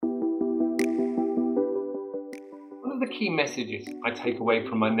the key messages I take away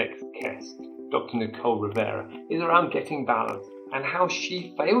from my next guest, Dr. Nicole Rivera, is around getting balance and how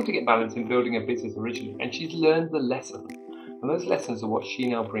she failed to get balance in building a business originally, and she's learned the lessons. And those lessons are what she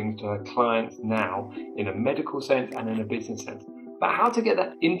now brings to her clients now in a medical sense and in a business sense, about how to get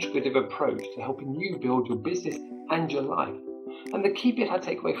that integrative approach to helping you build your business and your life. And the key bit I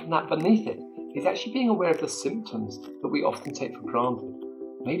take away from that beneath it is actually being aware of the symptoms that we often take for granted.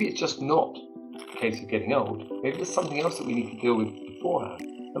 Maybe it's just not a case of getting old. Maybe there's something else that we need to deal with beforehand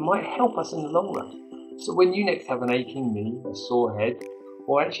that might help us in the long run. So when you next have an aching knee, a sore head,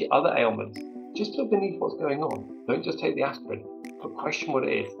 or actually other ailments, just look beneath what's going on. Don't just take the aspirin, but question what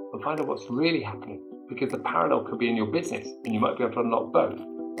it is and find out what's really happening, because the parallel could be in your business and you might be able to unlock both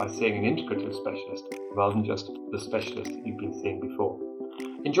by seeing an integrative specialist rather than just the specialist you've been seeing before.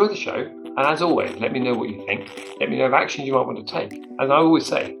 Enjoy the show, and as always, let me know what you think. Let me know of actions you might want to take. As I always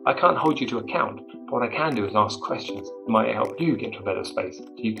say, I can't hold you to account, but what I can do is ask questions that might help you get to a better space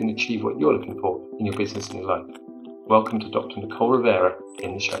so you can achieve what you're looking for in your business and your life. Welcome to Dr. Nicole Rivera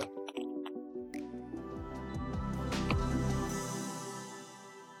in the show.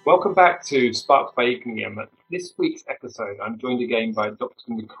 Welcome back to Sparks by Ignium. This week's episode, I'm joined again by Dr.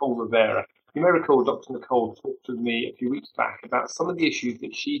 Nicole Rivera. You may recall Dr. Nicole talked with me a few weeks back about some of the issues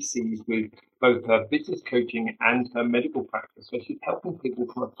that she sees with both her business coaching and her medical practice, where she's helping people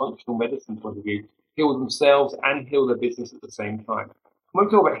from a functional medicine point of view heal themselves and heal their business at the same time. When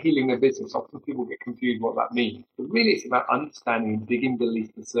we talk about healing their business, often people get confused what that means. But really it's about understanding and digging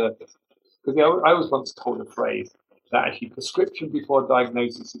beneath the surface. Because I was once told a phrase that actually prescription before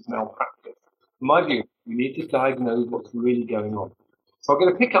diagnosis is malpractice. In my view, we need to diagnose what's really going on. So I'm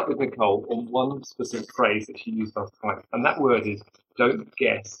going to pick up with Nicole on one specific phrase that she used last time, and that word is don't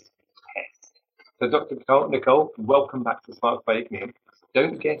guess, test. So Dr. Nicole, welcome back to Sparks by Ignium.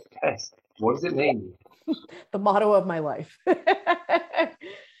 Don't guess, test. What does it mean? The motto of my life.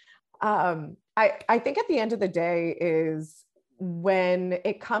 I think at the end of the day is when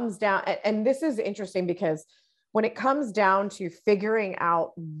it comes down, and this is interesting because when it comes down to figuring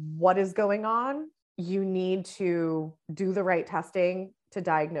out what is going on, you need to do the right testing to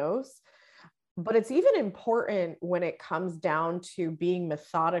diagnose. But it's even important when it comes down to being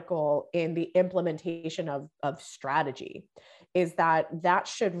methodical in the implementation of strategy, is that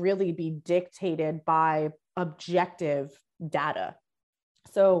should really be dictated by objective data.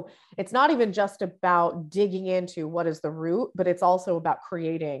 So it's not even just about digging into what is the root, but it's also about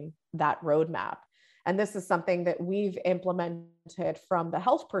creating that roadmap. And this is something that we've implemented from the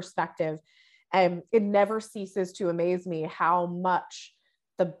health perspective. And it never ceases to amaze me how much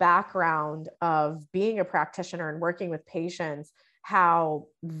the background of being a practitioner and working with patients, how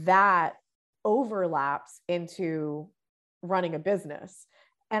that overlaps into running a business.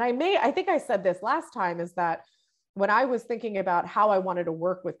 And I think I said this last time, is that when I was thinking about how I wanted to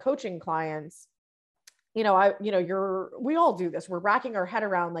work with coaching clients, we all do this. We're racking our head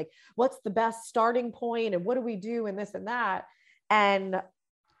around like, what's the best starting point and what do we do and this and that. And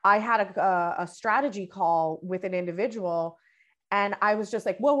I had a strategy call with an individual, and I was just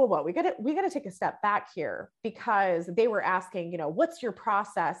like, whoa, we gotta take a step back here, because they were asking, what's your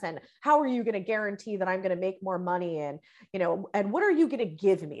process and how are you going to guarantee that I'm going to make more money, and and what are you going to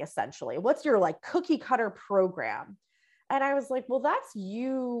give me essentially? What's your like cookie cutter program? And I was like, well, that's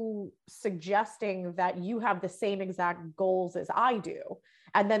you suggesting that you have the same exact goals as I do,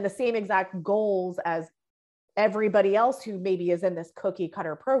 and then the same exact goals as everybody else who maybe is in this cookie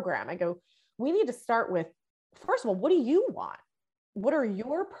cutter program. I go, we need to start with, first of all, what do you want? What are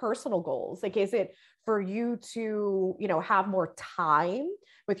your personal goals? Like, is it for you to, have more time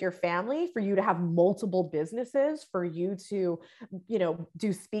with your family, for you to have multiple businesses, for you to,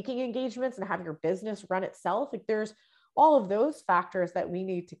 do speaking engagements and have your business run itself? Like, there's all of those factors that we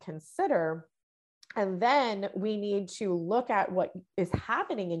need to consider. And then we need to look at what is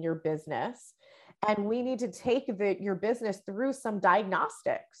happening in your business. And we need to take your business through some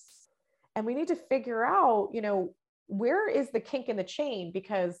diagnostics. And we need to figure out, where is the kink in the chain?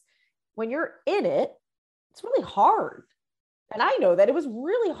 Because when you're in it, it's really hard. And I know that it was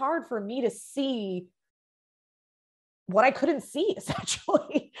really hard for me to see what I couldn't see,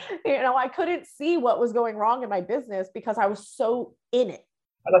 essentially. I couldn't see what was going wrong in my business because I was so in it.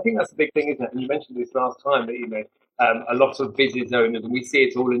 And I think that's the big thing, isn't it? And you mentioned this last time that, a lot of business owners, and we see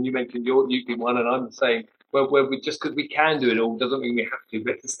it all, and you mentioned you've been one, and I'm the same, where we just because we can do it all doesn't mean we have to.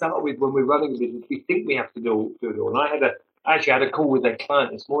 But to start with, when we're running a business, we think we have to do it all. And I actually had a call with a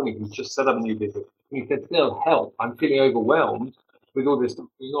client this morning who's just set up a new business. And he said, Phil, help, I'm feeling overwhelmed with all this stuff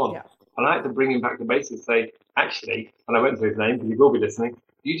going on. Yeah. And I had to bring him back to basics, say, actually, and I won't say his name because he will be listening,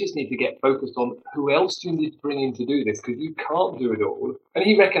 You just need to get focused on who else do you need to bring in to do this, because you can't do it all. And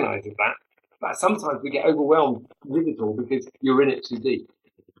he recognizes that. But sometimes we get overwhelmed with it all because you're in it too deep.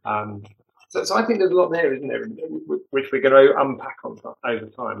 So I think there's a lot there, isn't there, which we're going to unpack on over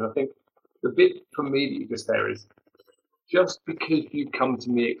time. And I think the bit from me that you just there is, just because you come to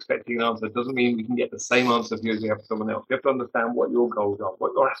me expecting an answer doesn't mean we can get the same answer for you as we have for someone else. You have to understand what your goals are,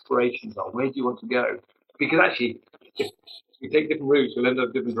 what your aspirations are, where do you want to go. Because actually, if we take different routes, we'll end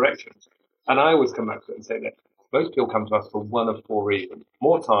up different directions. And I always come back to it and say that most people come to us for one of four reasons: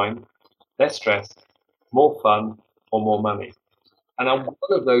 more time, less stress, more fun, or more money. And one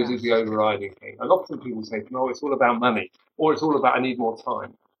of those is the overriding thing. And often people say, no, it's all about money, or it's all about I need more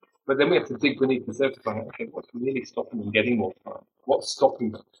time. But then we have to dig beneath the surface and okay, what's really stopping them getting more time? What's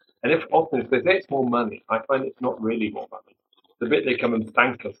stopping them? And if they say it's more money, I find it's not really more money. The bit they come and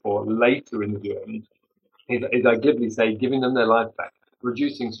thank us for later in the journey is I glibly say, giving them their life back,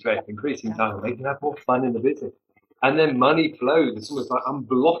 reducing stress, increasing time, they can have more fun in the business. And then money flows. It's almost like I'm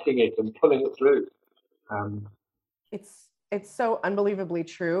blocking it and pulling it through. It's so unbelievably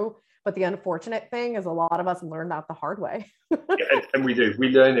true. But the unfortunate thing is a lot of us learn that the hard way. And we do. We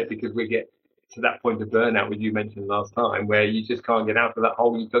learn it because we get to that point of burnout, which you mentioned last time, where you just can't get out of that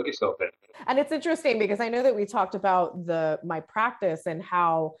hole you dug yourself in. And it's interesting because I know that we talked about my practice and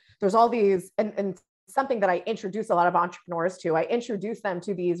how there's all these, and something that I introduce a lot of entrepreneurs to, I introduce them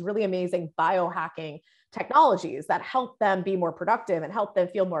to these really amazing biohacking technologies that help them be more productive and help them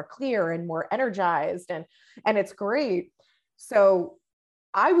feel more clear and more energized. And it's great. So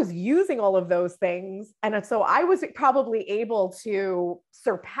I was using all of those things. And so I was probably able to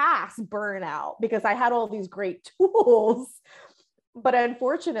surpass burnout because I had all these great tools. But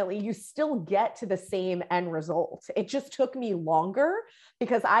unfortunately, you still get to the same end result. It just took me longer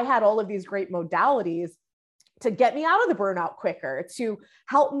because I had all of these great modalities to get me out of the burnout quicker, to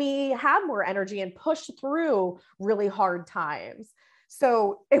help me have more energy and push through really hard times.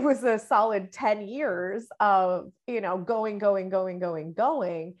 So it was a solid 10 years of, going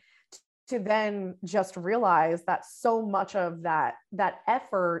to then just realize that so much of that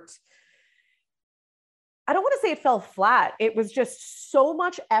effort, I don't want to say it fell flat. It was just so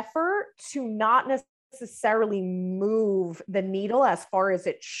much effort to not necessarily move the needle as far as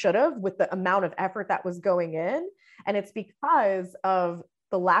it should have with the amount of effort that was going in. And it's because of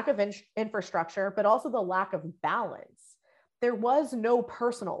the lack of infrastructure, but also the lack of balance. There was no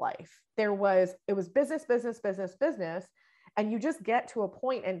personal life. It was business. And you just get to a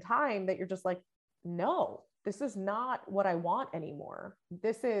point in time that you're just like, no, this is not what I want anymore.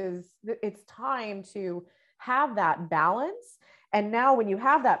 It's time to have that balance. And now when you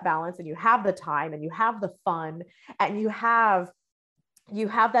have that balance and you have the time and you have the fun and you have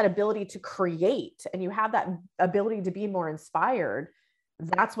that ability to create and you have that ability to be more inspired,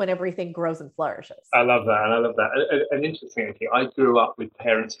 that's when everything grows and flourishes. I love that. And interestingly, I grew up with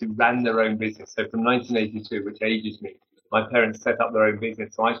parents who ran their own business. So from 1982, which ages me, my parents set up their own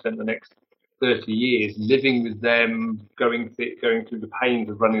business. So I spent the next 30 years living with them, going through the pains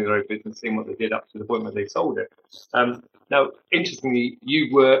of running their own business, seeing what they did up to the point where they sold it. Now, interestingly,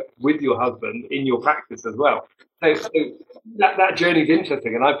 you work with your husband in your practice as well. So that journey is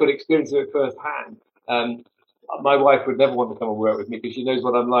interesting, and I've got experience of it firsthand. My wife would never want to come and work with me because she knows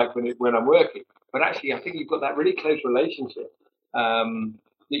what I'm like when I'm working. But actually, I think you've got that really close relationship that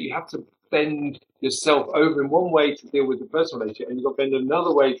you have to bend yourself over in one way to deal with the personal relationship, and you've got to bend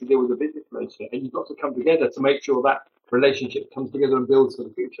another way to deal with the business relationship, and you've got to come together to make sure that relationship comes together and builds for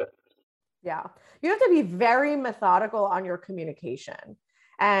the future. Yeah, you have to be very methodical on your communication.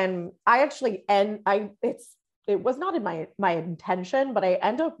 And it was not in my intention, but I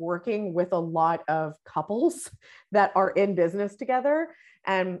end up working with a lot of couples that are in business together.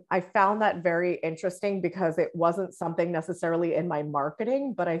 And I found that very interesting because it wasn't something necessarily in my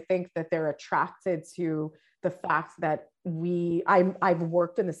marketing, but I think that they're attracted to the fact that I've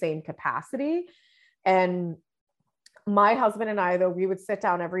worked in the same capacity. And my husband and I, though, we would sit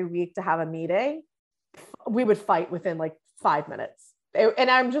down every week to have a meeting. We would fight within like 5 minutes. And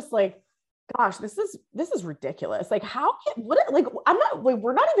I'm just like, gosh, this is ridiculous. Like,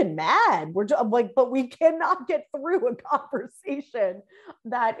 we're not even mad. We're just like, but we cannot get through a conversation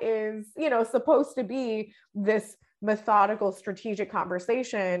that is, supposed to be this methodical, strategic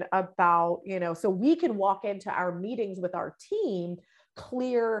conversation about, so we can walk into our meetings with our team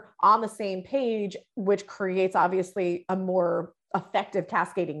clear, on the same page, which creates obviously a more effective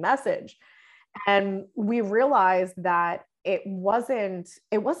cascading message. And we realized that it wasn't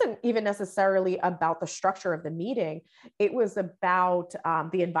even necessarily about the structure of the meeting. It was about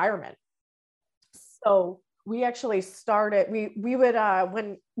the environment. So we actually started, we would,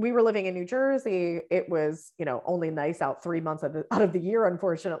 when we were living in New Jersey, it was, only nice out 3 months out of the year,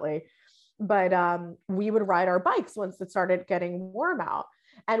 unfortunately. But we would ride our bikes once it started getting warm out.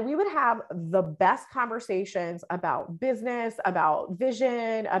 And we would have the best conversations about business, about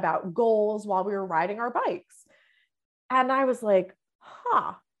vision, about goals while we were riding our bikes. And I was like,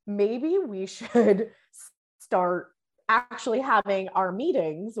 maybe we should start actually having our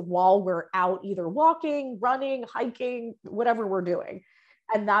meetings while we're out either walking, running, hiking, whatever we're doing.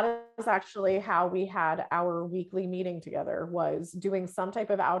 And that is actually how we had our weekly meeting together, was doing some type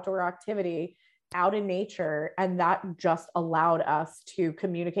of outdoor activity out in nature. And that just allowed us to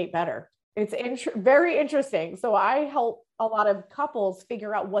communicate better. It's very interesting. So I help a lot of couples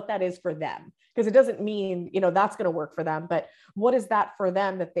figure out what that is for them, because it doesn't mean, that's going to work for them, but what is that for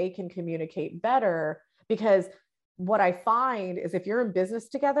them that they can communicate better? Because what I find is, if you're in business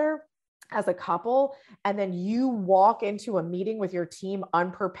together as a couple, and then you walk into a meeting with your team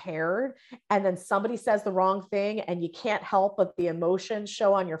unprepared, and then somebody says the wrong thing and you can't help but the emotions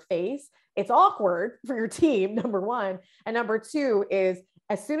show on your face, it's awkward for your team, number one. And number two is,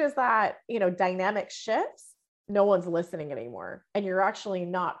 as soon as that, dynamic shifts, no one's listening anymore. And you're actually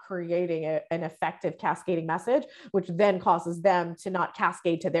not creating an effective cascading message, which then causes them to not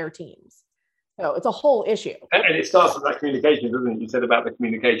cascade to their teams. So it's a whole issue. And it starts with that communication, doesn't it? You said about the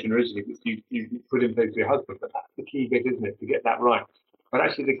communication originally, which you put in place with your husband, but that's the key bit, isn't it, to get that right? But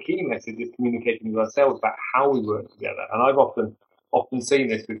actually the key message is communicating with ourselves about how we work together. And I've often seen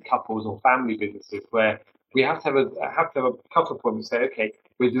this with couples or family businesses, where we have to have a couple of points and say, okay,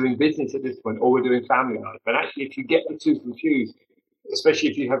 we're doing business at this point, or we're doing family life. But actually, if you get the two confused, especially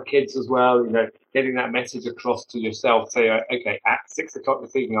if you have kids as well, getting that message across to yourself, say, okay, at 6 o'clock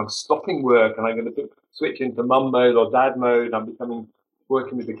this evening, I'm stopping work and I'm going to switch into mum mode or dad mode. I'm becoming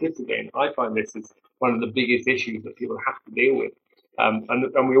working with the kids again. I find this is one of the biggest issues that people have to deal with.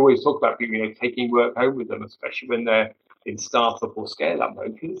 And we always talk about people, taking work home with them, especially when they're in startup or scale up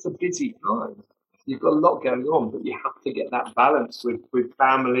mode, because it's a busy time. You've got a lot going on, but you have to get that balance with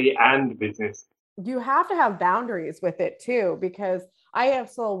family and business. You have to have boundaries with it too, because I have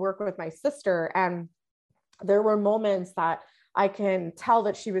still work with my sister, and there were moments that I can tell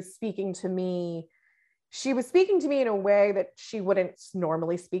that she was speaking to me. She was speaking to me in a way that she wouldn't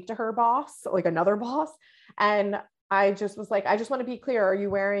normally speak to her boss, like another boss. And I just was like, I just want to be clear. Are you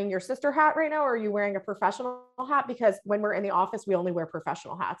wearing your sister hat right now, or are you wearing a professional hat? Because when we're in the office, we only wear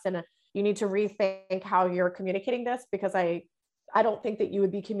professional hats, and you need to rethink how you're communicating this, because I don't think that you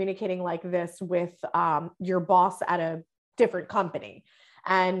would be communicating like this with your boss at a different company.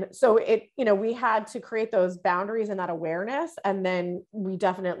 And so we had to create those boundaries and that awareness. And then we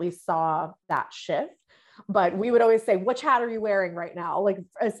definitely saw that shift. But we would always say, which hat are you wearing right now? Like,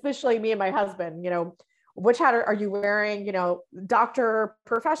 especially me and my husband, which hat are you wearing, doctor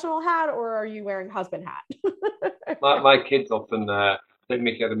professional hat, or are you wearing husband hat? my kids often take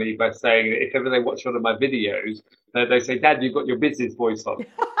mickey out of me by saying, if ever they watch one of my videos, they say, Dad, you've got your business voice on.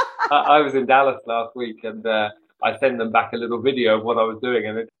 I was in Dallas last week, and I sent them back a little video of what I was doing,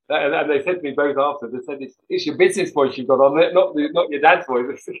 and they said to me both after, they said, it's your business voice you've got on it, not your dad's voice.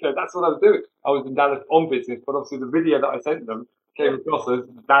 That's what I was doing. I was in Dallas on business, but obviously the video that I sent them came across as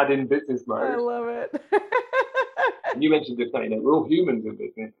dad in business mode. I love it. And you mentioned this, we're all humans in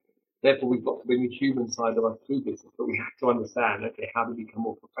business. Therefore, we've got to bring the human side of us through business, but we have to understand, okay, how do we become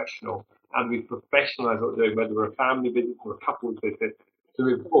more professional? How do we professionalize what we're doing, whether we're a family business or a couple's business, to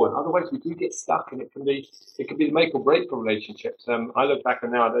move forward? Otherwise, we do get stuck, and it can be the make or break for relationships. I look back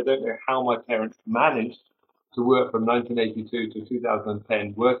and now I don't know how my parents managed to work from 1982 to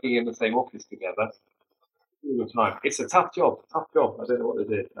 2010, working in the same office together all the time. It's a tough job. I don't know what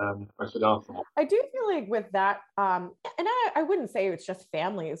they did. I should ask them. I do feel like with that, and I wouldn't say it's just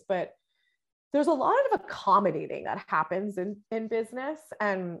families, but there's a lot of accommodating that happens in business.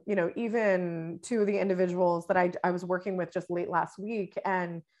 And, even to the individuals that I was working with just late last week,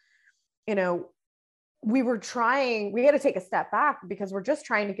 and, we had to take a step back, because we're just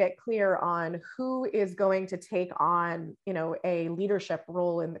trying to get clear on who is going to take on, a leadership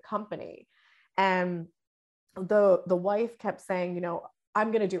role in the company. And the wife kept saying,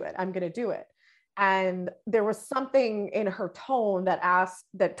 I'm going to do it. I'm going to do it. And there was something in her tone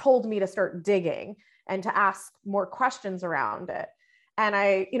that told me to start digging and to ask more questions around it. And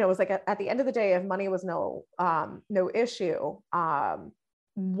I, it was like, at the end of the day, if money was no issue,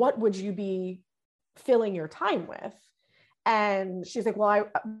 what would you be filling your time with? And she's like,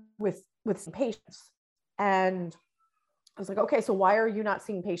 well, with some patients. And I was like, okay, so why are you not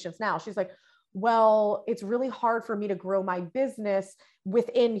seeing patients now? She's like, well, it's really hard for me to grow my business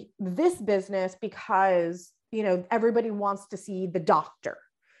within this business because, everybody wants to see the doctor,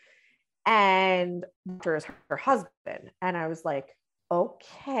 and the doctor is her husband. And I was like,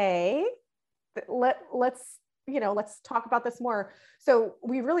 okay, let's talk about this more. So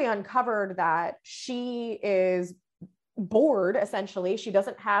we really uncovered that she is bored. Essentially, she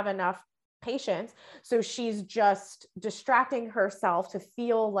doesn't have enough patients, so she's just distracting herself to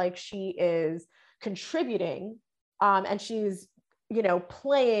feel like she is contributing, and she's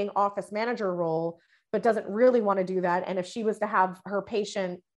playing office manager role, but doesn't really want to do that. And if she was to have her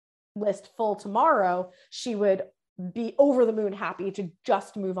patient list full tomorrow, she would be over the moon happy to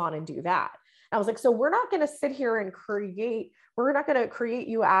just move on and do that. I was like, so we're not going to sit here and we're not going to create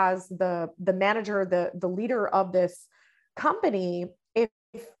you as the manager, the leader of this company if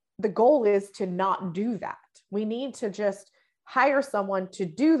the goal is to not do that. We need to just hire someone to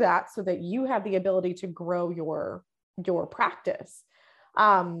do that so that you have the ability to grow your practice.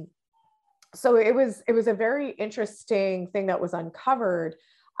 So it was a very interesting thing that was uncovered.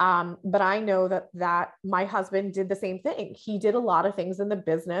 But I know that my husband did the same thing. He did a lot of things in the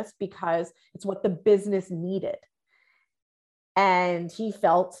business because it's what the business needed. And he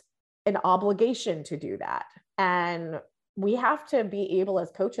felt an obligation to do that. And we have to be able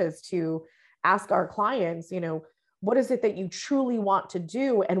as coaches to ask our clients, what is it that you truly want to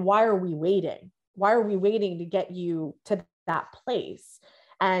do? And why are we waiting? Why are we waiting to get you to that place?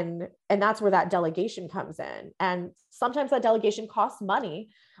 And that's where that delegation comes in. And sometimes that delegation costs money,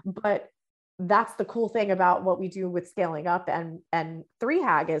 but that's the cool thing about what we do with Scaling Up and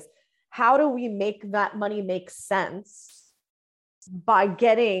 3HAG is how do we make that money make sense by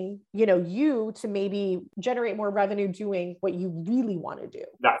getting, you to maybe generate more revenue doing what you really want to do.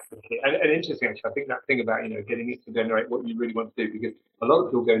 That's the key. And interesting, actually, I think that thing about, getting it to generate what you really want to do, because a lot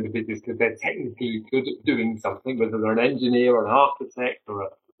of people go into business because they're technically good at doing something, whether they're an engineer or an architect or a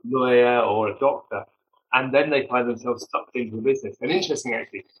lawyer or a doctor, and then they find themselves sucked into the business. And interesting,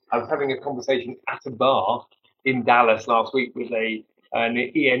 actually, I was having a conversation at a bar in Dallas last week with an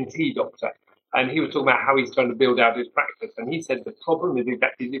ENT doctor. And he was talking about how he's trying to build out his practice. And he said the problem is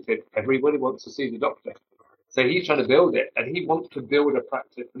exactly as you said, everybody wants to see the doctor. So he's trying to build it, and he wants to build a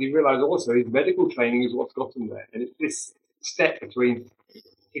practice. But he realized also his medical training is what's got him there. And it's this step between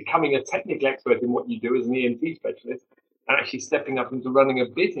becoming a technical expert in what you do as an ENT specialist and actually stepping up into running a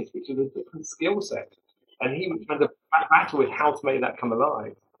business, which is a different skill set. And he was trying to battle with how to make that come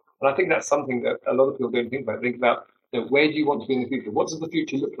alive. And I think that's something that a lot of people don't think about. Think about, where do you want to be in the future? What does the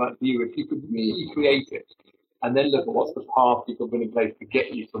future look like for you if you could really create it? And then look at what's the path you could put in place to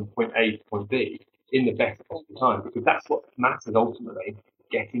get you from point A to point B in the best possible time, because that's what matters ultimately,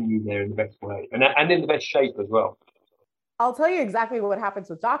 getting you there in the best way and in the best shape as well. I'll tell you exactly what happens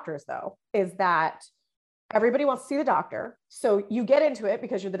with doctors, though, is that everybody wants to see the doctor. So you get into it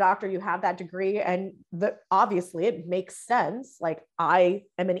because you're the doctor, you have that degree, and obviously it makes sense. Like, I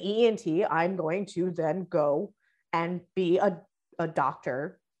am an ENT, I'm going to then go and be a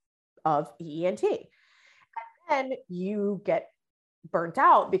doctor of ENT. And then you get burnt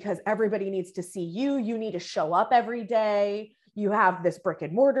out because everybody needs to see you. You need to show up every day. You have this brick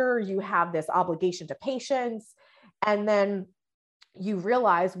and mortar, you have this obligation to patients. And then you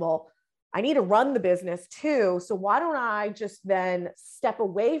realize, well, I need to run the business too. So why don't I just then step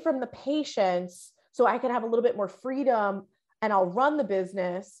away from the patients so I can have a little bit more freedom, and I'll run the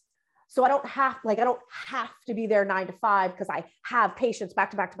business. So I don't have to be there 9 to 5 because I have patients back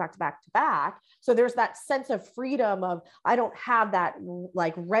to back to back to back to back. So there's that sense of freedom of, I don't have that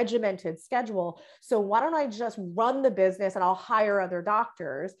like regimented schedule. So why don't I just run the business and I'll hire other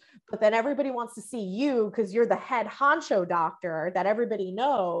doctors, but then everybody wants to see you because you're the head honcho doctor that everybody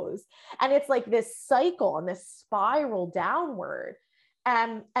knows. And it's like this cycle and this spiral downward.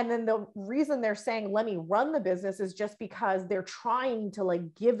 And then the reason they're saying, let me run the business, is just because they're trying to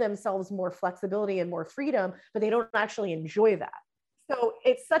like give themselves more flexibility and more freedom, but they don't actually enjoy that. So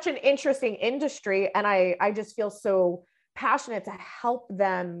it's such an interesting industry. And I just feel so passionate to help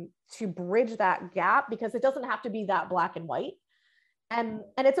them to bridge that gap, because it doesn't have to be that black and white. And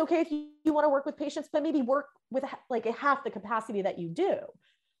it's okay if you want to work with patients, but maybe work with like half the capacity that you do.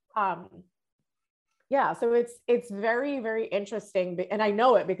 Yeah, so it's very, very interesting. And I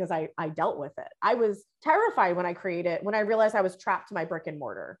know it because I dealt with it. I was terrified when I realized I was trapped to my brick and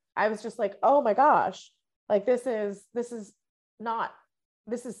mortar. I was just like, oh my gosh, like this is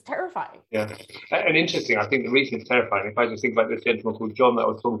terrifying. Yeah. And interesting, I think the reason it's terrifying, if I just think about this gentleman called John that I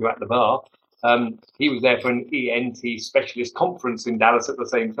was talking to at the bar, he was there for an ENT specialist conference in Dallas at the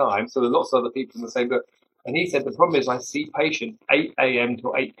same time. So there's lots of other people in the same boat. And he said the problem is I see patients 8 a.m.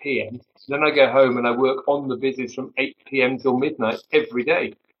 till 8 p.m. Then I go home and I work on the business from 8 p.m. till midnight every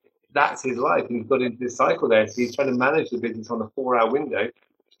day. That's his life. And he's got into this cycle there. So he's trying to manage the business on a 4-hour window.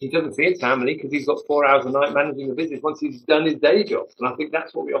 He doesn't see his family because he's got 4 hours a night managing the business once he's done his day job. And I think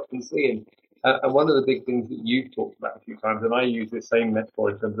that's what we often see. And one of the big things that you've talked about a few times, and I use this same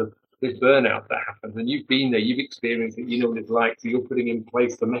metaphor in terms of this burnout that happens, and you've been there, you've experienced it, you know what it's like, so you're putting in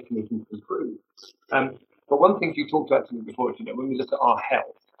place the mechanisms to improve. But one thing you talked about to me before, when we look at our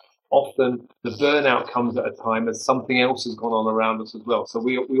health, often the burnout comes at a time as something else has gone on around us as well. So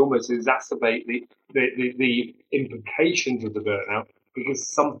we almost exacerbate the implications of the burnout because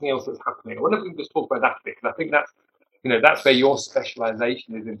something else is happening. I wonder if we can just talk about that a bit, because I think that's where your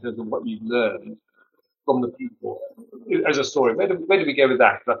specialization is in terms of what you've learned from the people as a story. Where do we go with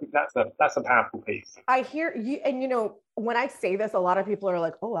that? Because I think that's a powerful piece. I hear you, and when I say this, a lot of people are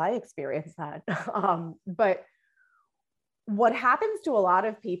like, "Oh, I experienced that." But what happens to a lot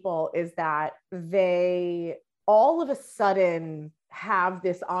of people is that they all of a sudden have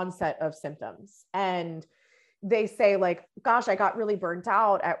this onset of symptoms, and they say like, gosh, I got really burnt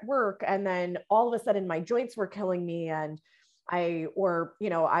out at work. And then all of a sudden my joints were killing me. And I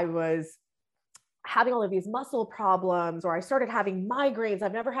was having all of these muscle problems, or I started having migraines.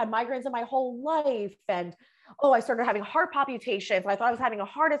 I've never had migraines in my whole life. And I started having heart palpitations. I thought I was having a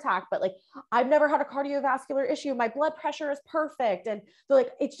heart attack, but like, I've never had a cardiovascular issue. My blood pressure is perfect. And they're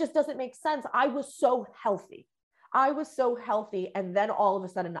like, it just doesn't make sense. I was so healthy. And then all of a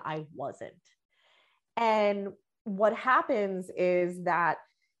sudden I wasn't. And what happens is that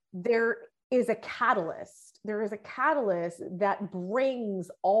there is a catalyst that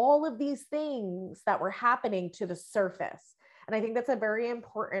brings all of these things that were happening to the surface. And I think that's a very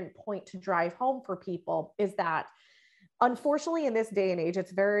important point to drive home for people, is that unfortunately in this day and age,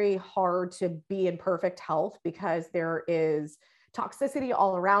 it's very hard to be in perfect health because there is toxicity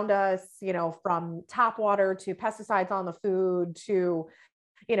all around us, from tap water to pesticides on the food to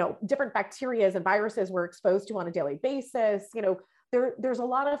different bacteria and viruses we're exposed to on a daily basis. There's a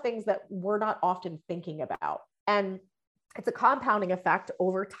lot of things that we're not often thinking about. And it's a compounding effect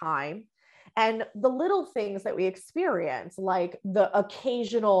over time. And the little things that we experience, like the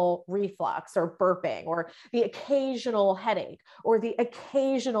occasional reflux or burping, or the occasional headache, or the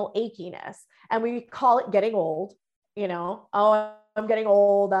occasional achiness, and we call it getting old, oh, I'm getting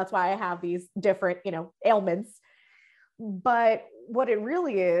old. That's why I have these different, ailments. But what it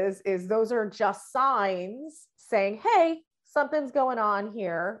really is those are just signs saying, hey, something's going on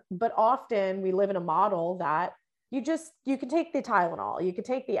here. But often we live in a model that you can take the Tylenol, you can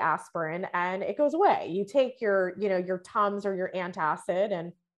take the aspirin, and it goes away. You take your Tums or your antacid,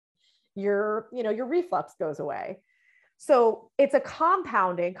 and your reflux goes away. So it's a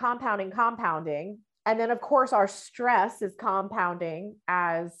compounding. And then of course our stress is compounding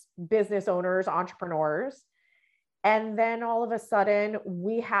as business owners, entrepreneurs. And then all of a sudden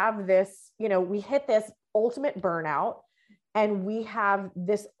we have this, we hit this ultimate burnout, and we have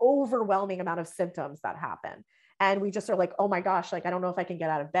this overwhelming amount of symptoms that happen. And we just are like, oh my gosh, like, I don't know if I can get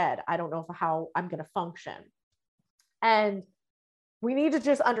out of bed. I don't know how I'm going to function. And we need to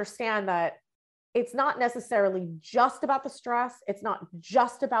just understand that it's not necessarily just about the stress. It's not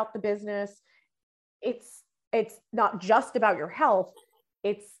just about the business. It's not just about your health.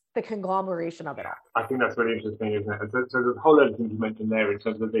 It's the conglomeration of it all. I think that's really interesting, isn't it? So there's a whole other thing you mentioned there in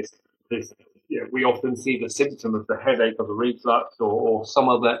terms of this, we often see the symptom of the headache or the reflux or some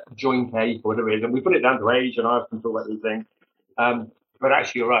other joint ache or whatever it is, and we put it down to age, and I often talk about these things. But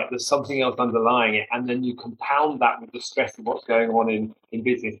actually, you're right, there's something else underlying it, and then you compound that with the stress of what's going on in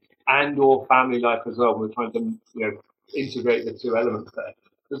business and or family life as well. We're trying to integrate the two elements there.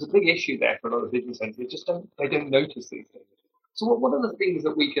 There's a big issue there for a lot of business owners. They don't notice these things. So what are the things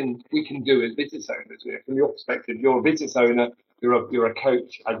that we can do as business owners? From your perspective, you're a business owner, you're a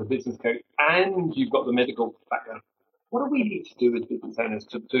coach as a business coach, and you've got the medical background. What do we need to do as business owners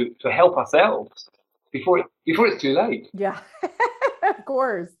to help ourselves before it's too late? Yeah, of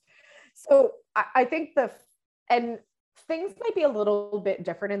course. So I think and things might be a little bit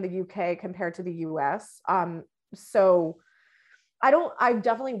different in the UK compared to the US. So I've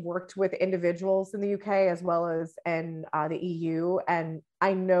definitely worked with individuals in the UK as well as in the EU. And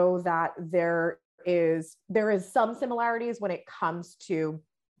I know that there is some similarities when it comes to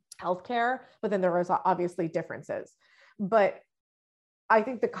healthcare, but then there is obviously differences. But I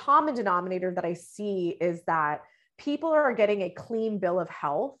think the common denominator that I see is that people are getting a clean bill of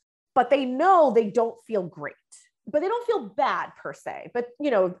health, but they know they don't feel great. but they don't feel bad per se. But,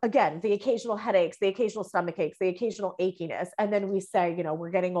 you know, again, the occasional headaches, the occasional stomach aches, the occasional achiness. And then we say, you know,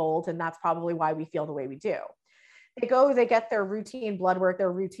 we're getting old and that's probably why we feel the way we do. They go, they get their routine blood work,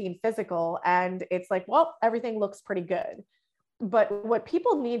 their routine physical, and it's like, well, everything looks pretty good. But what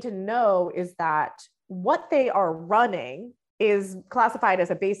people need to know is that what they are running is classified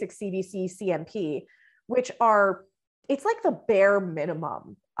as a basic CBC CMP, which are, it's like the bare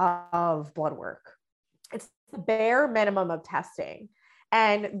minimum of blood work. It's the bare minimum of testing.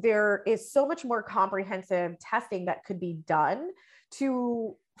 And there is so much more comprehensive testing that could be done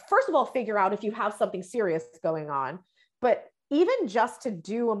to, first of all, figure out if you have something serious going on, but even just to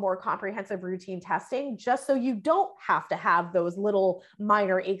do a more comprehensive routine testing, just so you don't have to have those little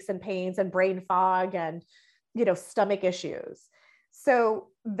minor aches and pains and brain fog and, you know, stomach issues. So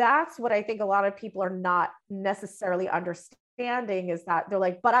that's what I think a lot of people are not necessarily understanding, is that they're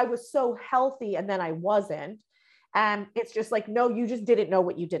like, but I was so healthy and then I wasn't. And it's just like, no, you just didn't know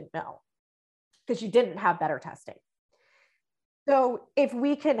what you didn't know because you didn't have better testing. So if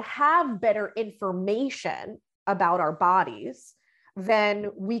we can have better information about our bodies,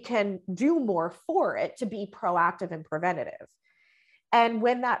 then we can do more for it to be proactive and preventative. And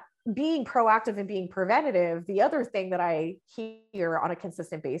when that being proactive and being preventative, the other thing that I hear on a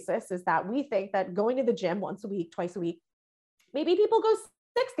consistent basis is that we think that going to the gym once a week, twice a week, maybe people go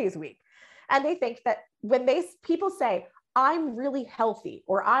 6 days a week. And they think that when people say, I'm really healthy,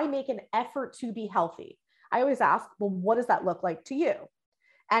 or I make an effort to be healthy, I always ask, well, what does that look like to you?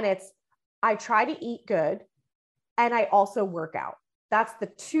 And it's, I try to eat good and I also work out. That's the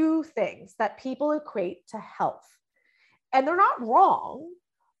two things that people equate to health. And they're not wrong,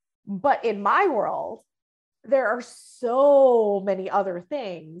 but in my world, there are so many other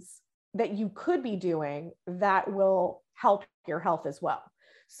things that you could be doing that will help your health as well.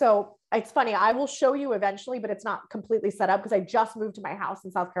 So it's funny, I will show you eventually, but it's not completely set up because I just moved to my house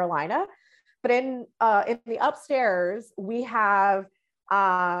in South Carolina. But in the upstairs, we have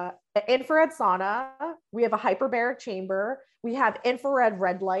an infrared sauna, we have a hyperbaric chamber, we have infrared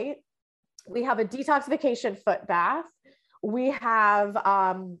red light, we have a detoxification foot bath, we have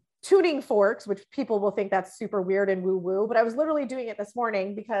tuning forks, which people will think that's super weird and woo-woo, but I was literally doing it this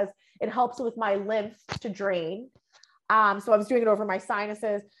morning because it helps with my lymph to drain. So I was doing it over my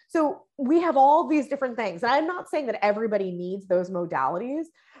sinuses. So we have all these different things. And I'm not saying that everybody needs those modalities,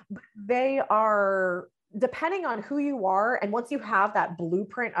 but they are depending on who you are. And once you have that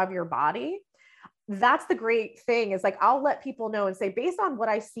blueprint of your body, that's the great thing, is like, I'll let people know and say, based on what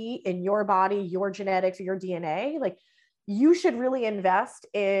I see in your body, your genetics, your DNA, like, you should really invest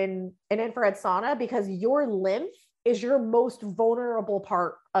in an infrared sauna because your lymph is your most vulnerable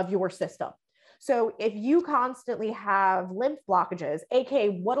part of your system. So if you constantly have lymph blockages, aka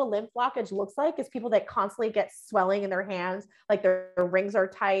what a lymph blockage looks like is people that constantly get swelling in their hands, like their rings are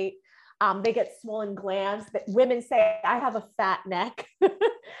tight. They get swollen glands. That women say, I have a fat neck,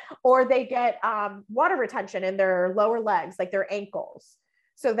 or they get water retention in their lower legs, like their ankles.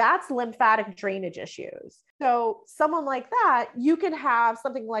 So that's lymphatic drainage issues. So someone like that, you can have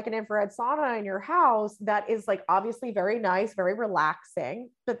something like an infrared sauna in your house that is like obviously very nice, very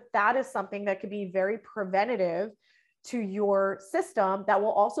relaxing, but that is something that could be very preventative to your system that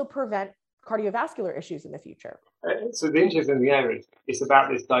will also prevent cardiovascular issues in the future. So the interesting thing there is it's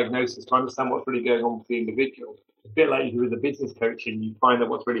about this diagnosis to understand what's really going on with the individual. It's a bit like you do with the business coaching, you find out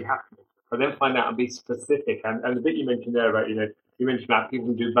what's really happening, but then find out and be specific. And the bit you mentioned there about, you mentioned about people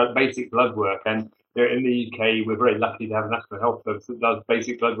who do basic blood work, and in the UK, we're very lucky to have a National Health Service that does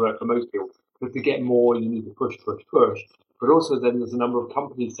basic blood work for most people. But to get more, you need to push. But also then there's a number of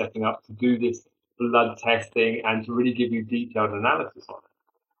companies setting up to do this blood testing and to really give you detailed analysis on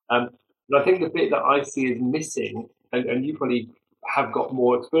it. And I think the bit that I see is missing, and you probably have got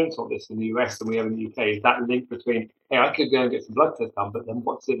more experience on this in the US than we have in the UK, is that link between, hey, I could go and get some blood tests done, but then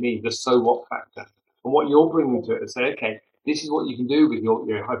what's it mean? The so what factor. And what you're bringing to it is say, okay, this is what you can do with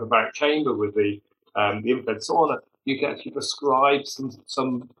your hyperbaric chamber, with the infrared sauna. You can actually prescribe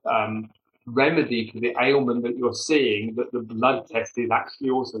some remedy for the ailment that you're seeing that the blood test is actually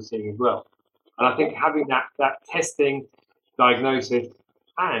also seeing as well. And I think having that testing, diagnosis,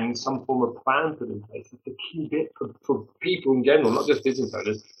 and some form of plan put in place is the key bit for people in general, not just business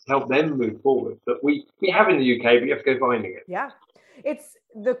owners, to help them move forward. That we have in the UK, but you have to go finding it. Yeah. It's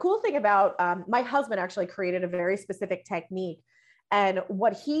the cool thing about my husband actually created a very specific technique. And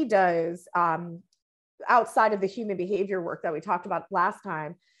what he does outside of the human behavior work that we talked about last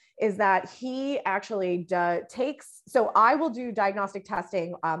time is that he actually so I will do diagnostic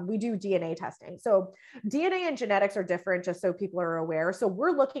testing. We do DNA testing. So DNA and genetics are different, just so people are aware. So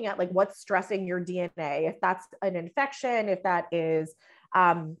we're looking at like what's stressing your DNA, if that's an infection, if that is,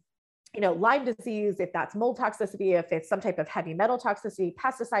 Lyme disease, if that's mold toxicity, if it's some type of heavy metal toxicity,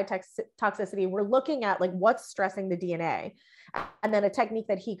 pesticide toxicity, we're looking at like what's stressing the DNA. And then a technique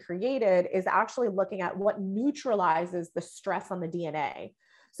that he created is actually looking at what neutralizes the stress on the DNA.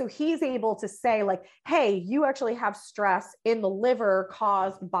 So he's able to say like, hey, you actually have stress in the liver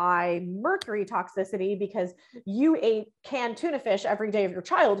caused by mercury toxicity because you ate canned tuna fish every day of your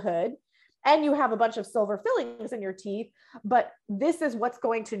childhood and you have a bunch of silver fillings in your teeth, but this is what's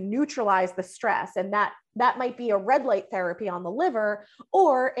going to neutralize the stress. And that might be a red light therapy on the liver,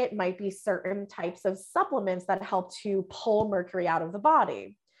 or it might be certain types of supplements that help to pull mercury out of the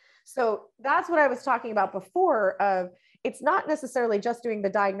body. So that's what I was talking about before of it's not necessarily just doing the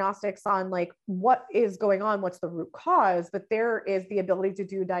diagnostics on like what is going on, what's the root cause, but there is the ability to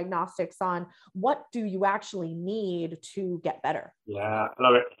do diagnostics on what do you actually need to get better. Yeah, I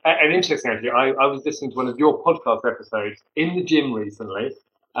love it. And interesting, actually, I was listening to one of your podcast episodes in the gym recently,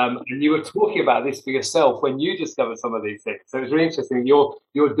 and you were talking about this for yourself when you discovered some of these things. So it's really interesting.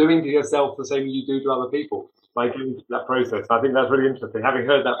 You're doing to yourself the same you do to other people by going through that process. I think that's really interesting. Having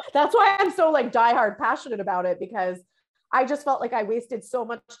heard that, that's why I'm so like diehard passionate about it, because I just felt like I wasted so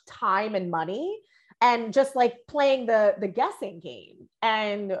much time and money and just like playing the guessing game.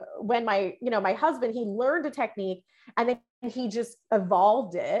 And when my husband, he learned a technique and then he just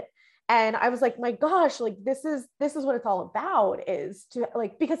evolved it. And I was like, my gosh, like this is what it's all about, is to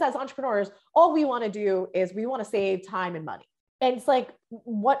like, because as entrepreneurs, all we want to do is we want to save time and money. And it's like,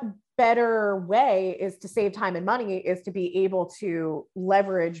 what better way is to save time and money is to be able to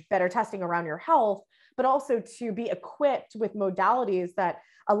leverage better testing around your health, but also to be equipped with modalities that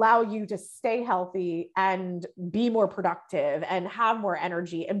allow you to stay healthy and be more productive and have more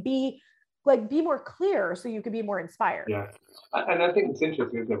energy and be more clear so you can be more inspired. Yeah. And I think it's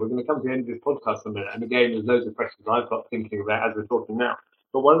interesting, isn't it? We're going to come to the end of this podcast in a minute. And again, there's loads of questions I've got thinking about as we're talking now.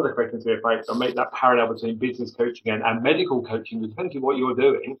 But one of the questions here, if I make that parallel between business coaching and medical coaching, depending on what you're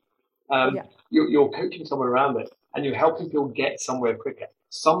doing, you're coaching someone around it and you're helping people get somewhere quicker.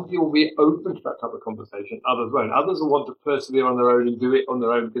 Some people will be open to that type of conversation, others won't. Others will want to persevere on their own and do it on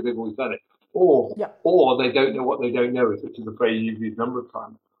their own because they've always done it. Or they don't know what they don't know, which is a phrase you've used a number of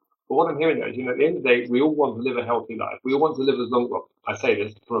times. But what I'm hearing though is, at the end of the day, we all want to live a healthy life. We all want to live as long, well, I say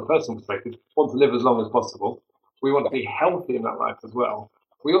this from a personal perspective, want to live as long as possible. We want to be healthy in that life as well.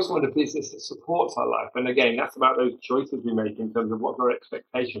 We also want a business that supports our life. And again, that's about those choices we make in terms of what's our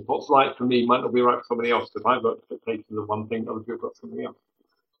expectations. What's right for me might not be right for somebody else. If I've got expectations of one thing, other people have got something else.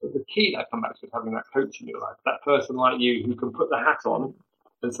 But the key that I come back to is having that coach in your life, that person like you who can put the hat on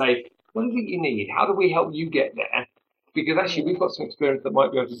and say, what is it you need? How do we help you get there? Because actually we've got some experience that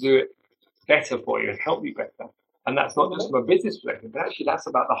might be able to do it better for you and help you better. And that's not just from a business perspective, but actually that's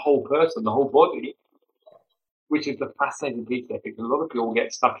about the whole person, the whole body, which is the fascinating piece there, because a lot of people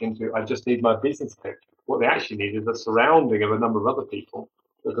get stuck into, I just need my business coach. What they actually need is a surrounding of a number of other people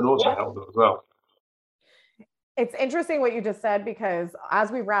that can also help them as well. It's interesting what you just said, because as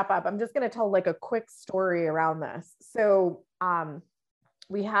we wrap up, I'm just going to tell like a quick story around this. So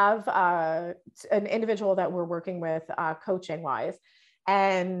we have an individual that we're working with coaching wise.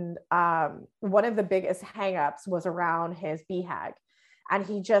 And one of the biggest hangups was around his BHAG. And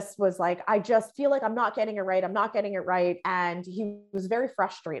he just was like, I just feel like I'm not getting it right. I'm not getting it right. And he was very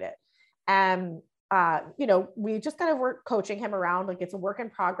frustrated. And, we just kind of were coaching him around, like, it's a work in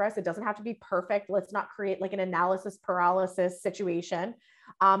progress. It doesn't have to be perfect. Let's not create like an analysis paralysis situation.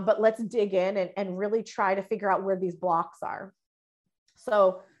 But let's dig in and really try to figure out where these blocks are.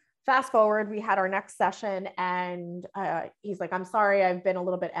 So fast forward, we had our next session and he's like, I'm sorry, I've been a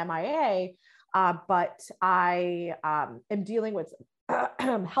little bit MIA, but I am dealing with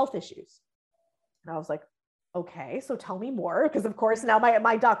health issues. And I was like, okay, so tell me more. Because of course now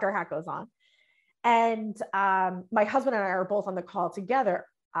my doctor hat goes on. And my husband and I are both on the call together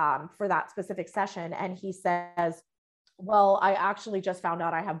for that specific session. And he says, well, I actually just found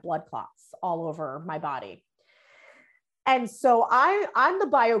out I have blood clots all over my body. And so I'm the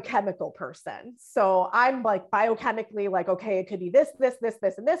biochemical person. So I'm like biochemically like, okay, it could be this, this, this,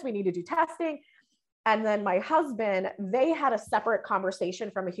 this, and this. We need to do testing. And then my husband, they had a separate conversation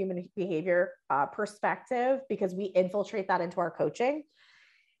from a human behavior perspective, because we infiltrate that into our coaching.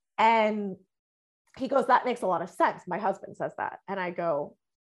 And he goes, that makes a lot of sense. My husband says that. And I go,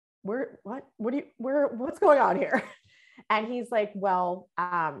 what's going on here? And he's like, well,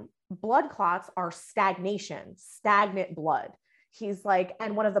 blood clots are stagnant blood. he's like,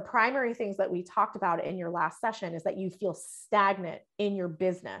 and one of the primary things that we talked about in your last session is that you feel stagnant in your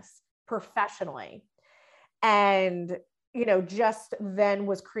business professionally. And, you know, just then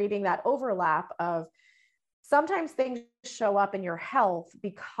was creating that overlap of sometimes things show up in your health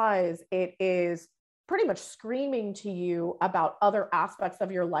because it is pretty much screaming to you about other aspects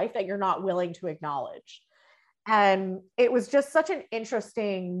of your life that you're not willing to acknowledge. And it was just such an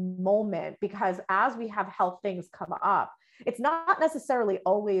interesting moment because as we have health things come up, it's not necessarily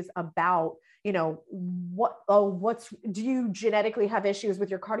always about, you know, do you genetically have issues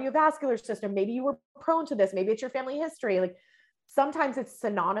with your cardiovascular system? Maybe you were prone to this. Maybe it's your family history. Like sometimes it's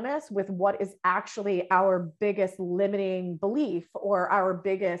synonymous with what is actually our biggest limiting belief or our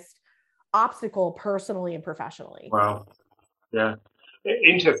biggest obstacle personally and professionally. Wow. Yeah.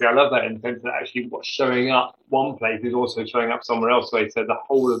 Interesting. I love that in the sense that actually what's showing up one place is also showing up somewhere else. So the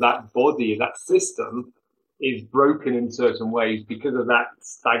whole of that body, that system is broken in certain ways because of that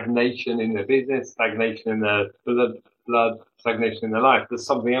stagnation in the business, stagnation in the blood, stagnation in the life. There's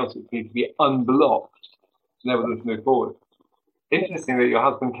something else that needs to be unblocked to enable them to move forward. Interesting that your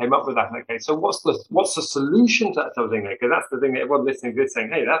husband came up with that in that case. So what's the solution to that sort of thing? Because that's the thing that everyone listening to this saying,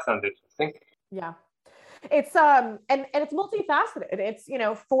 hey, that sounds interesting. Yeah. It's and it's multifaceted. It's, you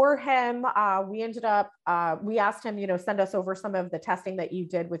know, for him, we ended up we asked him, you know, send us over some of the testing that you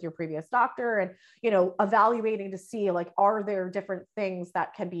did with your previous doctor and, you know, evaluating to see like, are there different things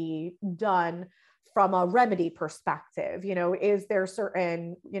that can be done from a remedy perspective? You know, is there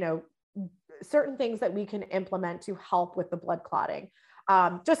certain, you know, certain things that we can implement to help with the blood clotting?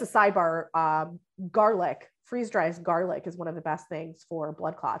 Just a sidebar, garlic, freeze-dried garlic is one of the best things for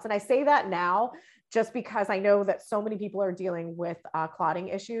blood clots. And I say that now just because I know that so many people are dealing with clotting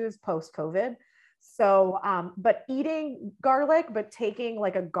issues post-COVID. So, but eating garlic, but taking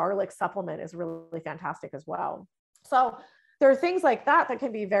like a garlic supplement is really fantastic as well. So there are things like that that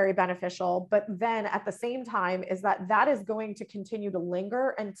can be very beneficial, but then at the same time is that is going to continue to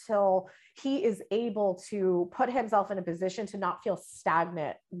linger until he is able to put himself in a position to not feel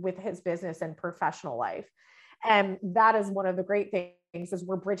stagnant with his business and professional life. And that is one of the great things is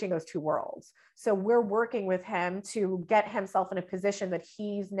we're bridging those two worlds. So we're working with him to get himself in a position that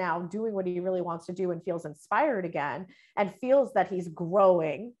he's now doing what he really wants to do and feels inspired again and feels that he's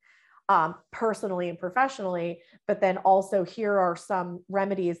growing personally and professionally, but then also here are some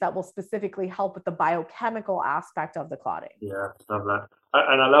remedies that will specifically help with the biochemical aspect of the clotting. Yeah, love that.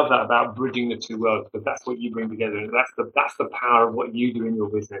 And I love that about bridging the two worlds, because that's what you bring together. And that's the power of what you do in your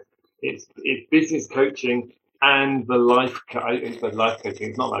business. It's business coaching and the life coaching. It's not life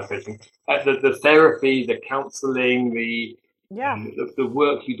coaching. The therapy, the counseling, the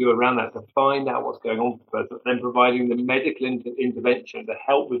work you do around that to find out what's going on for the person, then providing the medical intervention to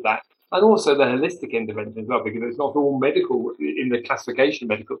help with that. And also the holistic intervention as well, because it's not all medical in the classification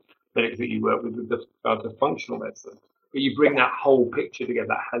medics that you work with the functional medicine. But you bring that whole picture together,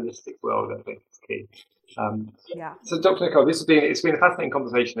 that holistic world, I think is key. So Dr. Nicole, it's been a fascinating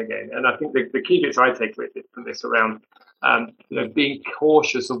conversation again. And I think the key bits I take with it from this around being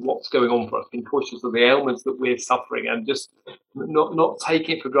cautious of what's going on for us, being cautious of the ailments that we're suffering, and just not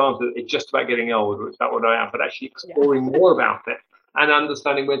taking it for granted that it's just about getting old or it's about what I am, but actually exploring more about it and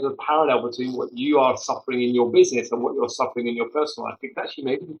understanding whether the parallel between what you are suffering in your business and what you're suffering in your personal life, because actually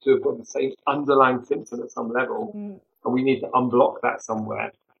maybe the two have got the same underlying symptom at some level, and we need to unblock that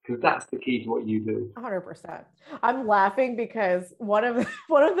somewhere. Because that's the key to what you do. 100%. I'm laughing because one of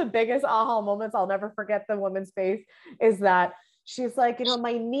the biggest aha moments, I'll never forget the woman's face, is that she's like,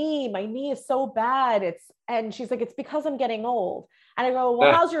 my knee is so bad. And she's like, it's because I'm getting old. And I go,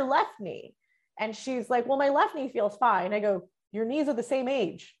 well, how's your left knee? And she's like, well, my left knee feels fine. I go, your knees are the same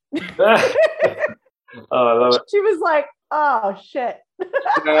age. Oh, I love it. She was like, oh shit.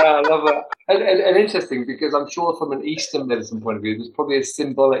 Yeah, I love that. And interesting, because I'm sure from an Eastern medicine point of view, there's probably a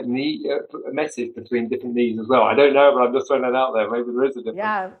symbolic message between different knees as well. I don't know, but I'm just throwing that out there. Maybe there is a difference.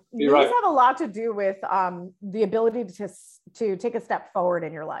 Yeah, knees have a lot to do with the ability to take a step forward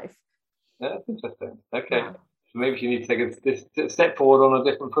in your life. Yeah, that's interesting. Okay, so maybe you need to take a step forward on a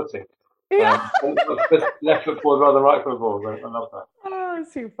different footing. Yeah. Left foot forward rather than right foot forward. I love that. Oh,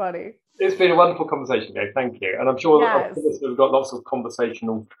 it's too funny. It's been a wonderful conversation, Gabe. Thank you. And I'm sure that we've got lots of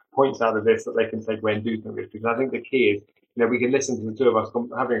conversational points out of this that they can take away and do something with. Because I think the key is, we can listen to the two of us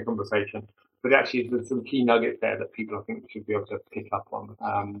having a conversation, but actually there's some key nuggets there that people, I think, should be able to pick up on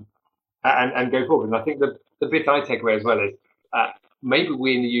and go forward. And I think the bit I take away as well is maybe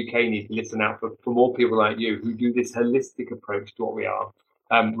we in the UK need to listen out for more people like you who do this holistic approach to what we are,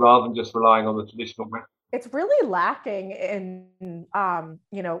 rather than just relying on the traditional method. It's really lacking in, in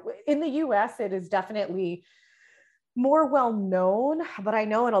the US, it is definitely more well known, but I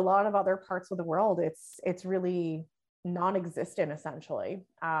know in a lot of other parts of the world, it's really non-existent essentially.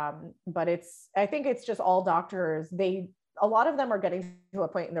 But I think it's just all doctors. A lot of them are getting to a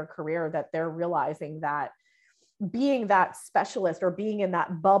point in their career that they're realizing that being that specialist or being in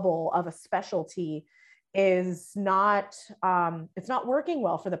that bubble of a specialty is not, it's not working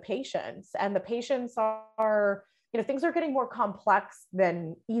well for the patients, and the patients are, things are getting more complex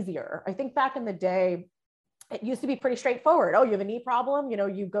than easier. I think back in the day, it used to be pretty straightforward. Oh, you have a knee problem,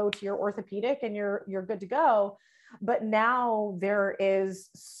 you go to your orthopedic and you're good to go. But now there is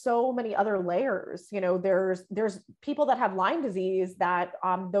so many other layers. There's people that have Lyme disease that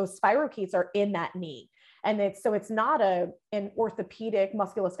those spirochetes are in that knee. And it's not an orthopedic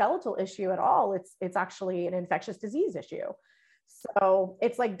musculoskeletal issue at all. It's actually an infectious disease issue. So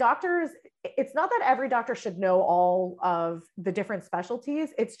it's like doctors, it's not that every doctor should know all of the different specialties.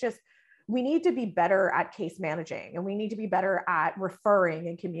 It's just, we need to be better at case managing, and we need to be better at referring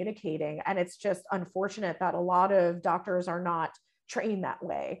and communicating. And it's just unfortunate that a lot of doctors are not trained that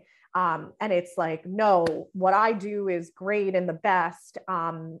way. And it's like, no, what I do is great and the best.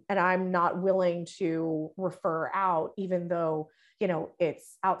 And I'm not willing to refer out, even though,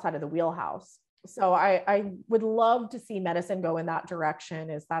 it's outside of the wheelhouse. So I would love to see medicine go in that direction,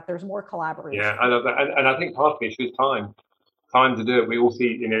 is that there's more collaboration. Yeah, I love that. And I think part of the issue is time to do it. We all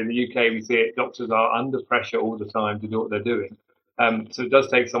see, in the UK, we see it, doctors are under pressure all the time to do what they're doing. So it does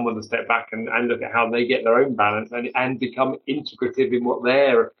take someone to step back and look at how they get their own balance and become integrative in what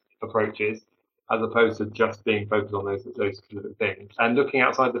their approach is, as opposed to just being focused on those specific things. And looking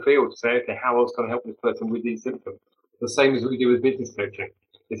outside the field to say, okay, how else can I help this person with these symptoms? The same as we do with business coaching.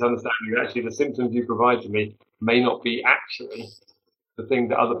 It's understanding that actually the symptoms you provide to me may not be actually the thing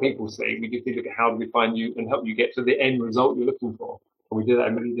that other people see. We just need to look at how do we find you and help you get to the end result you're looking for. And we do that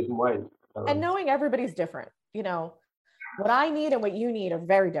in many different ways. And knowing everybody's different, what I need and what you need are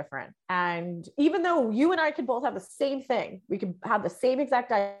very different. And even though you and I could both have the same thing, we could have the same exact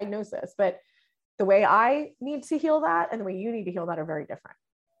diagnosis, but the way I need to heal that and the way you need to heal that are very different.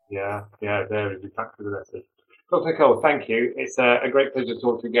 Yeah, there is exactly the message. Dr. Nicole, thank you. It's a great pleasure to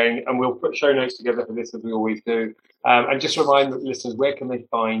talk to you again, and we'll put show notes together for this as we always do. And just remind the listeners, where can they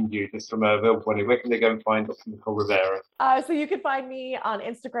find you? Just from a verbal point of view, where can they go and find Dr. Nicole Rivera? So you can find me on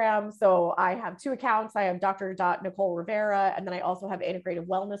Instagram. So I have 2 accounts. I have Dr. Nicole Rivera, and then I also have Integrative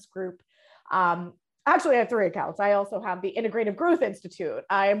Wellness Group. Actually, I have 3 accounts. I also have the Integrative Growth Institute.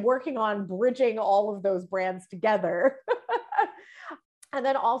 I am working on bridging all of those brands together. And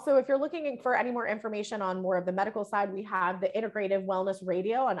then also, if you're looking for any more information on more of the medical side, we have the Integrative Wellness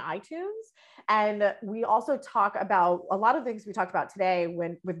Radio on iTunes. And we also talk about a lot of things we talked about today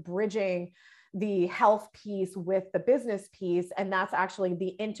with bridging the health piece with the business piece. And that's actually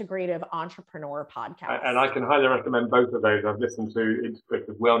the Integrative Entrepreneur podcast. And I can highly recommend both of those. I've listened to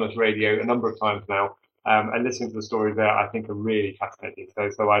Integrative Wellness Radio a number of times now. And listening to the stories there, I think are really fascinating.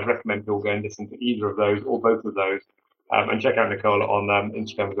 So I'd recommend people go and listen to either of those or both of those. And check out Nicole on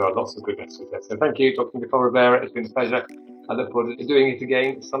Instagram as well. Lots of good messages there. So thank you, Dr. Nicole Rivera. It's been a pleasure. I look forward to doing it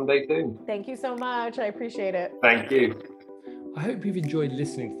again someday soon. Thank you so much. I appreciate it. Thank you. I hope you've enjoyed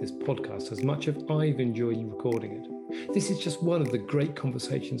listening to this podcast as much as I've enjoyed recording it. This is just one of the great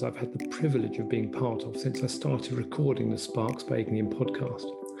conversations I've had the privilege of being part of since I started recording the Sparks by Ignium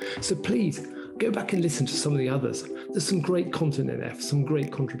podcast. So please go back and listen to some of the others. There's some great content in there, some great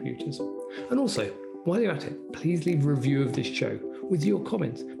contributors. And also, while you're at it, please leave a review of this show with your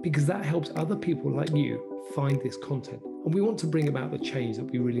comments, because that helps other people like you find this content. And we want to bring about the change that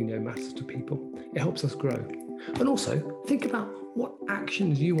we really know matters to people. It helps us grow. And also, think about what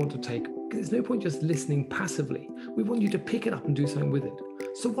actions you want to take. There's no point just listening passively. We want you to pick it up and do something with it.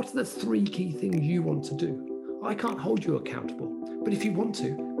 So what are the 3 key things you want to do? I can't hold you accountable, but if you want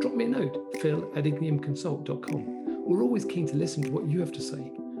to, drop me a note, phil@igniumconsult.com. We're always keen to listen to what you have to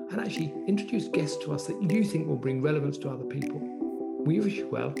say, and actually introduce guests to us that you think will bring relevance to other people. We wish you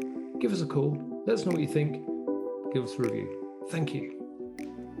well. Give us a call. Let us know what you think. Give us a review. Thank you.